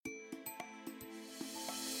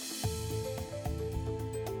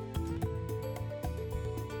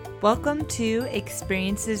Welcome to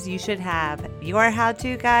Experiences You Should Have, your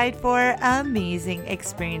how-to guide for amazing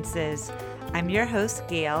experiences. I'm your host,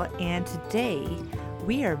 Gail, and today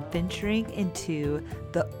we are venturing into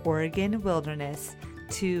the Oregon wilderness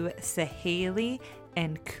to Sahéli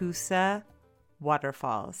and Coosa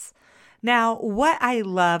waterfalls. Now, what I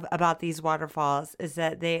love about these waterfalls is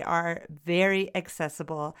that they are very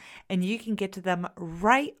accessible and you can get to them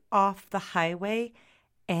right off the highway,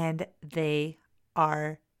 and they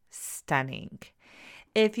are stunning.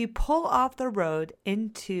 If you pull off the road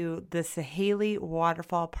into the Sahéli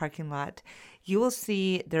waterfall parking lot, you will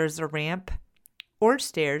see there's a ramp or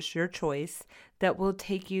stairs, your choice, that will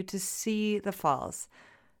take you to see the falls.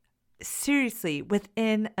 Seriously,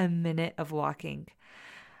 within a minute of walking.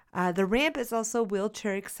 The ramp is also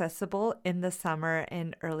wheelchair accessible in the summer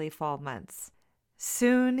and early fall months.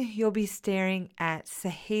 Soon you'll be staring at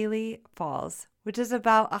Sahéli Falls, which is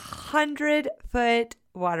about 100-foot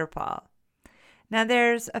waterfall. Now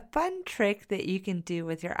there's a fun trick that you can do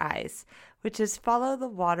with your eyes, which is follow the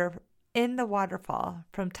water in the waterfall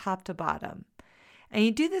from top to bottom. And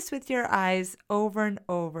you do this with your eyes over and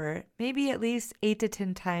over, maybe at least 8 to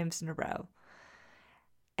 10 times in a row.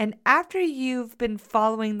 And after you've been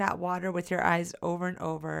following that water with your eyes over and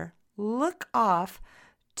over, look off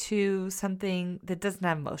to something that doesn't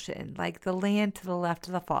have motion, like the land to the left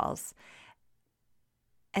of the falls.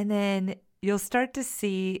 And then you'll start to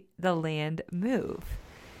see the land move.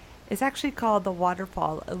 It's actually called the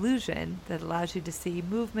waterfall illusion that allows you to see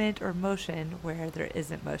movement or motion where there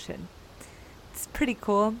isn't motion. It's pretty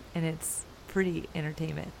cool and it's pretty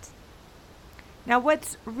entertainment. Now,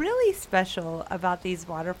 what's really special about these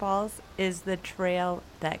waterfalls is the trail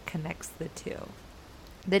that connects the two.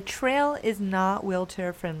 The trail is not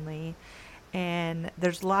wheelchair friendly, and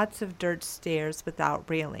there's lots of dirt stairs without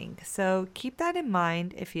railing. So keep that in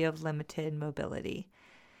mind if you have limited mobility.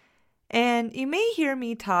 And you may hear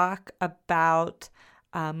me talk about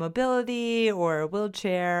mobility or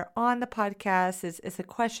wheelchair on the podcast. It's a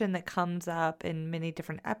question that comes up in many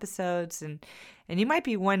different episodes, and you might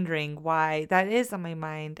be wondering why that is on my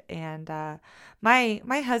mind. And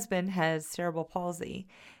my husband has cerebral palsy,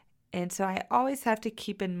 and so I always have to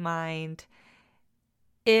keep in mind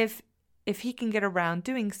if he can get around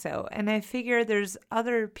doing so. And I figure there's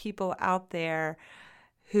other people out there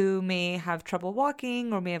who may have trouble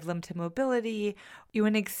walking or may have limited mobility. You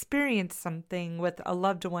want to experience something with a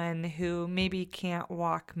loved one who maybe can't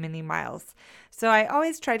walk many miles. So I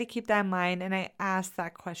always try to keep that in mind, and I ask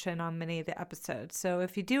that question on many of the episodes. So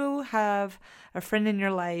if you do have a friend in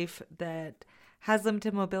your life that has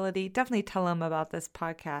limited mobility, definitely tell them about this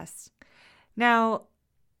podcast. Now,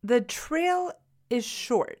 the trail is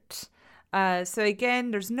short. So again,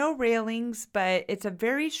 there's no railings, but it's a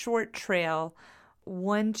very short trail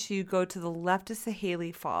once you go to the left of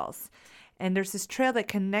Sahéli Falls. And there's this trail that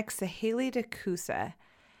connects Sahéli to Coosa.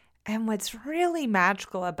 And what's really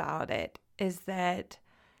magical about it is that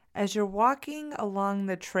as you're walking along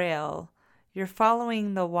the trail, you're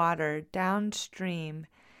following the water downstream.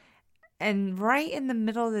 And right in the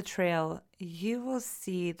middle of the trail, you will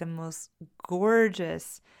see the most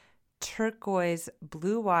gorgeous turquoise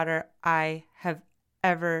blue water I have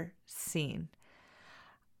ever seen.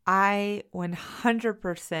 I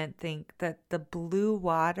 100% think that the blue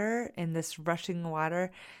water in this rushing water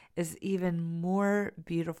is even more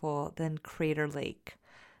beautiful than Crater Lake,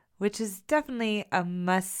 which is definitely a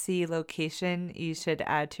must-see location you should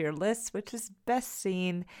add to your list, which is best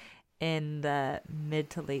seen in the mid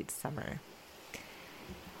to late summer.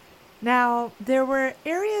 Now, there were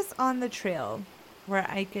areas on the trail where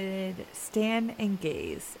I could stand and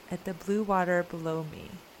gaze at the blue water below me.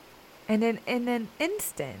 And then in an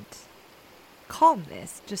instant,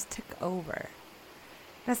 calmness just took over.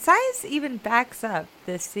 Now, science even backs up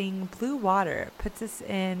that seeing blue water puts us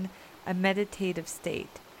in a meditative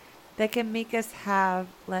state that can make us have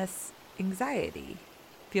less anxiety,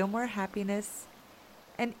 feel more happiness,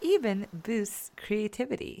 and even boosts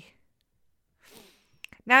creativity.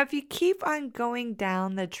 Now, if you keep on going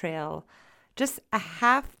down the trail, just a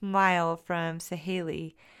half mile from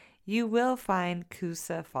Sahéli, you will find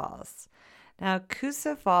Coosa Falls. Now,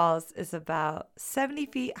 Coosa Falls is about 70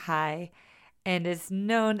 feet high and is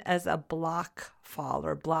known as a block fall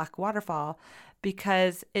or block waterfall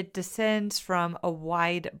because it descends from a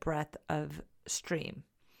wide breadth of stream.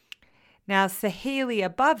 Now, Sahéli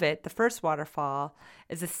above it, the first waterfall,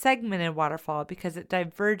 is a segmented waterfall because it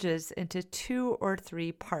diverges into 2 or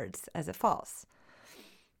 3 parts as it falls.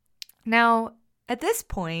 Now, at this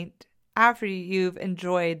point, after you've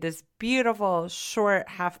enjoyed this beautiful short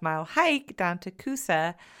half-mile hike down to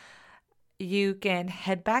Coosa, you can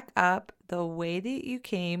head back up the way that you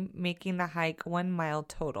came, making the hike 1 mile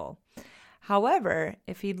total. However,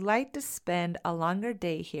 if you'd like to spend a longer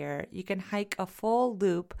day here, you can hike a full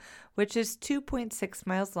loop, which is 2.6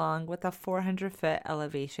 miles long with a 400-foot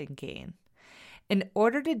elevation gain. In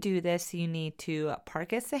order to do this, you need to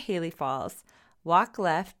park at Sahaley Falls, walk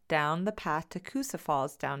left down the path to Coosa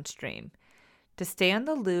Falls downstream. To stay on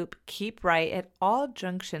the loop, keep right at all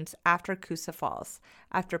junctions after Coosa Falls.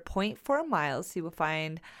 After 0.4 miles, you will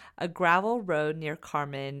find a gravel road near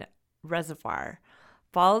Carmen Reservoir.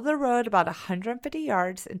 Follow the road about 150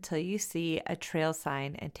 yards until you see a trail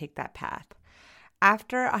sign and take that path.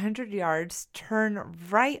 After 100 yards, turn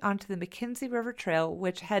right onto the McKenzie River Trail,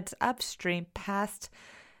 which heads upstream past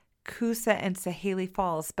Coosa and Sahaley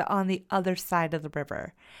Falls, but on the other side of the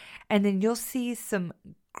river. And then you'll see some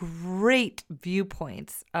great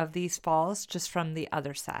viewpoints of these falls just from the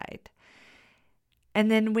other side. And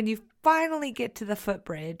then when you finally get to the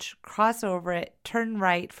footbridge, cross over it, turn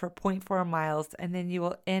right for 0.4 miles, and then you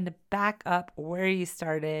will end back up where you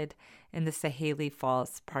started in the Sahaley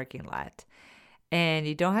Falls parking lot. And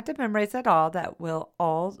you don't have to memorize at all. That will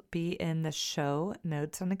all be in the show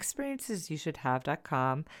notes on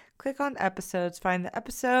experiencesyoushouldhave.com. Click on episodes, find the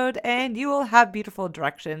episode, and you will have beautiful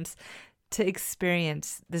directions to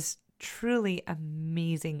experience this truly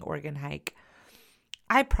amazing Oregon hike.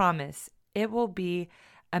 I promise it will be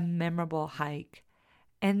a memorable hike.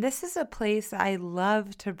 And this is a place I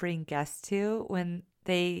love to bring guests to when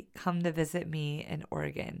they come to visit me in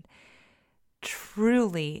Oregon.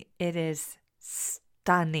 Truly, it is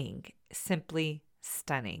stunning, simply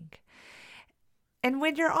stunning. And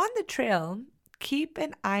when you're on the trail, keep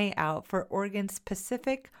an eye out for Oregon's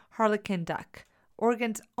Pacific harlequin duck,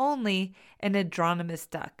 Oregon's only anadromous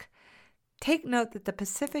duck. Take note that the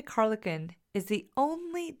Pacific harlequin is the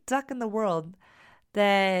only duck in the world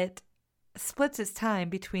that splits its time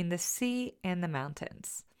between the sea and the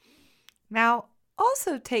mountains. Now,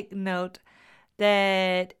 also take note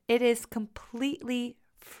that it is completely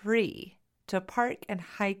free to park and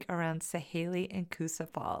hike around Sahaley and Coosa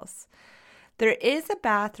Falls. There is a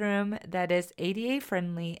bathroom that is ADA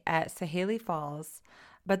friendly at Sahaley Falls,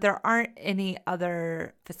 but there aren't any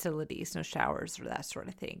other facilities, no showers or that sort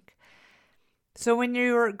of thing. So when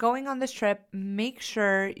you're going on this trip, make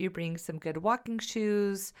sure you bring some good walking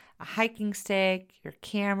shoes, a hiking stick, your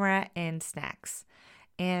camera, and snacks.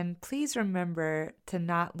 And please remember to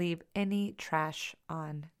not leave any trash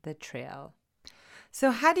on the trail.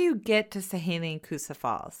 So how do you get to Sahaley and Coosa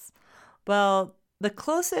Falls? Well, the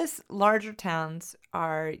closest larger towns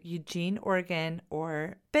are Eugene, Oregon,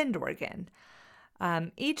 or Bend, Oregon.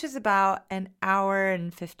 Each is about an hour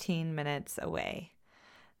and 15 minutes away.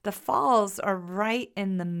 The falls are right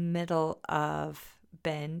in the middle of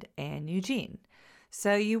Bend and Eugene.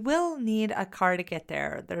 So you will need a car to get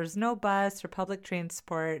there. There's no bus or public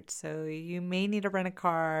transport, so you may need to rent a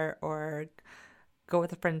car or go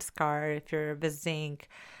with a friend's car if you're visiting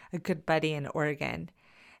a good buddy in Oregon.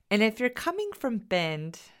 And if you're coming from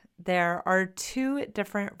Bend, there are 2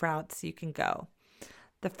 different routes you can go.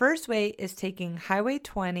 The first way is taking Highway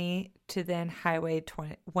 20 to then Highway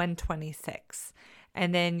 126.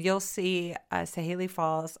 And then you'll see Sahaley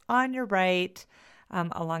Falls on your right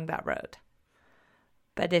along that road.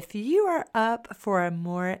 But if you are up for a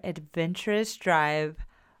more adventurous drive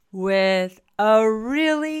with a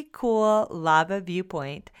really cool lava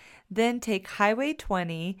viewpoint, then take Highway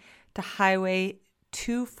 20 to Highway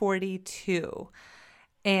 242.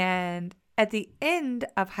 And at the end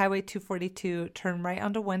of Highway 242, turn right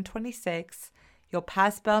onto 126. You'll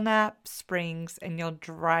pass Belknap Springs and you'll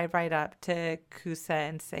drive right up to Coosa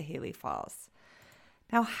and Sahaley Falls.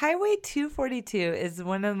 Now, Highway 242 is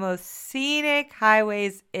one of the most scenic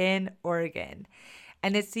highways in Oregon,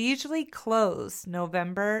 and it's usually closed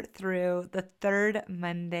November through the 3rd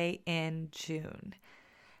Monday in June.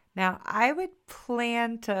 Now, I would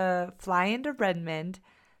plan to fly into Redmond,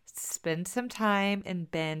 spend some time in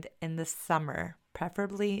Bend in the summer,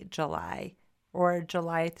 preferably July or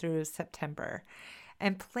July through September,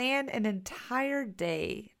 and plan an entire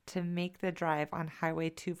day to make the drive on Highway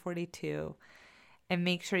 242 and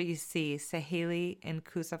make sure you see Sahaley and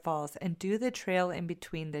Coosa Falls and do the trail in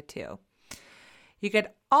between the two. You could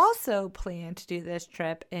also plan to do this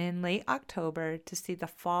trip in late October to see the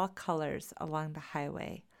fall colors along the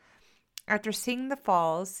highway. After seeing the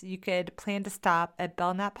falls, you could plan to stop at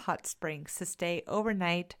Belknap Hot Springs to stay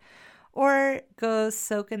overnight or go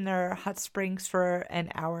soak in their hot springs for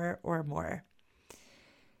an hour or more.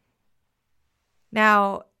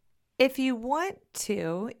 Now, if you want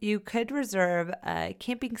to, you could reserve a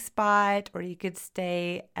camping spot or you could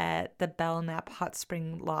stay at the Belknap Hot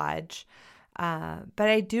Spring Lodge But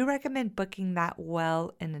I do recommend booking that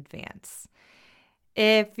well in advance.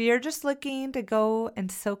 If you're just looking to go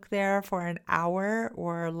and soak there for an hour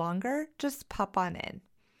or longer, just pop on in.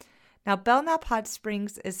 Now, Belknap Hot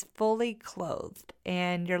Springs is fully clothed,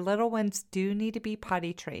 and your little ones do need to be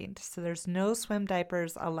potty trained, so there's no swim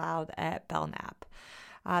diapers allowed at Belknap.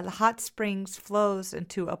 The hot springs flows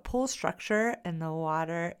into a pool structure, and the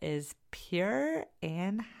water is pure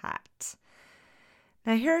and hot.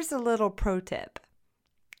 Now, here's a little pro tip.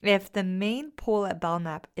 If the main pool at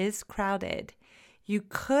Belknap is crowded, you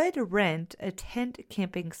could rent a tent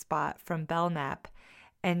camping spot from Belknap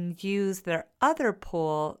and use their other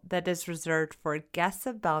pool that is reserved for guests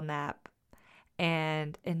of Belknap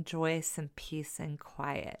and enjoy some peace and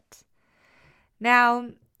quiet. Now,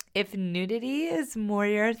 if nudity is more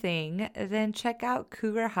your thing, then check out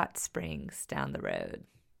Cougar Hot Springs down the road.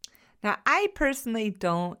 Now, I personally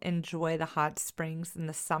don't enjoy the hot springs in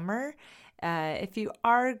the summer. If you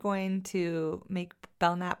are going to make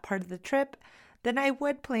Belknap part of the trip, then I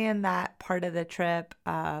would plan that part of the trip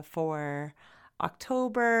for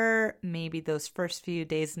October, maybe those first few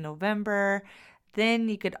days in November. Then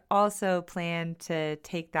you could also plan to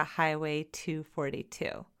take the Highway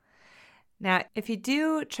 242. Now, if you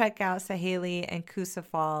do check out Sahéli and Coosa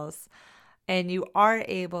Falls and you are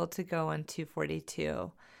able to go on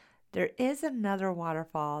 242, there is another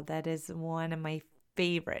waterfall that is one of my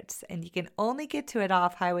favorites, and you can only get to it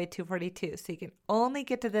off Highway 242. So you can only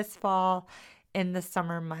get to this fall in the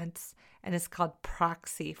summer months, and it's called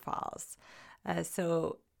Proxy Falls.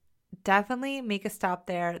 So definitely make a stop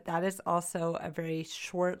there. That is also a very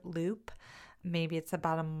short loop. Maybe it's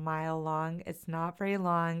about a mile long. It's not very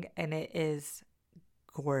long, and it is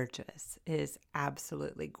gorgeous. It is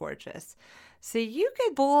absolutely gorgeous. So you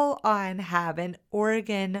could full on have an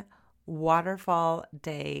Oregon waterfall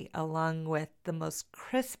day along with the most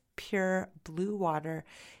crisp, pure blue water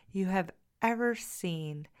you have ever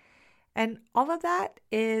seen. And all of that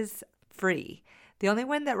is free. The only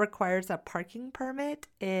one that requires a parking permit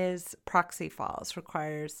is Proxy Falls,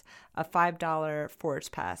 requires a $5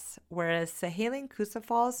 forest pass, whereas Sahéli and Coosa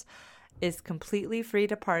Falls is completely free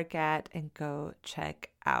to park at and go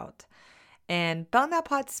check out. And Belknap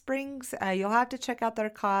Hot Springs, you'll have to check out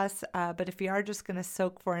their costs, but if you are just going to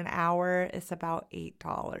soak for an hour, it's about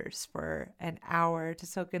 $8 for an hour to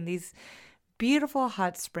soak in these beautiful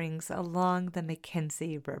hot springs along the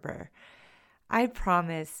Mackenzie River. I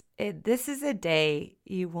promise, this is a day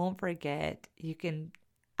you won't forget. You can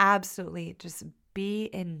absolutely just be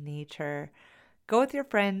in nature. Go with your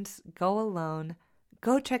friends, go alone,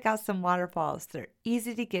 go check out some waterfalls. They're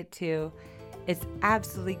easy to get to. It's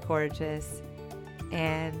absolutely gorgeous,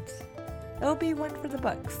 and it'll be one for the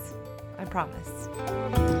books. I promise.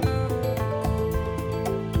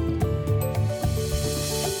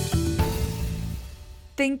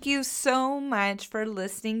 Thank you so much for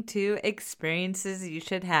listening to Experiences You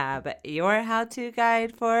Should Have, your how-to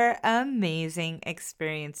guide for amazing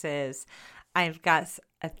experiences. I've got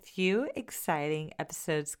a few exciting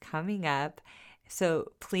episodes coming up,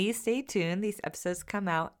 so please stay tuned. These episodes come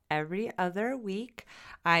out every other week.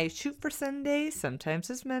 I shoot for Sunday,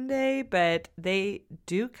 sometimes it's Monday, but they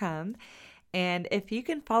do come. And if you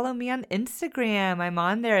can follow me on Instagram, I'm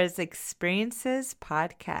on there as Experiences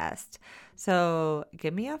Podcast. So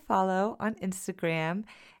give me a follow on Instagram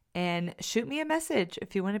and shoot me a message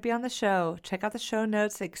if you want to be on the show. Check out the show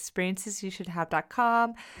notes at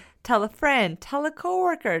experiencesyoushouldhave.com. Tell a friend, tell a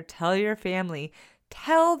coworker, tell your family,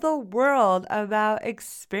 tell the world about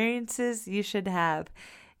experiences you should have,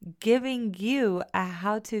 giving you a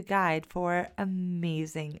how-to guide for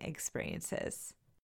amazing experiences.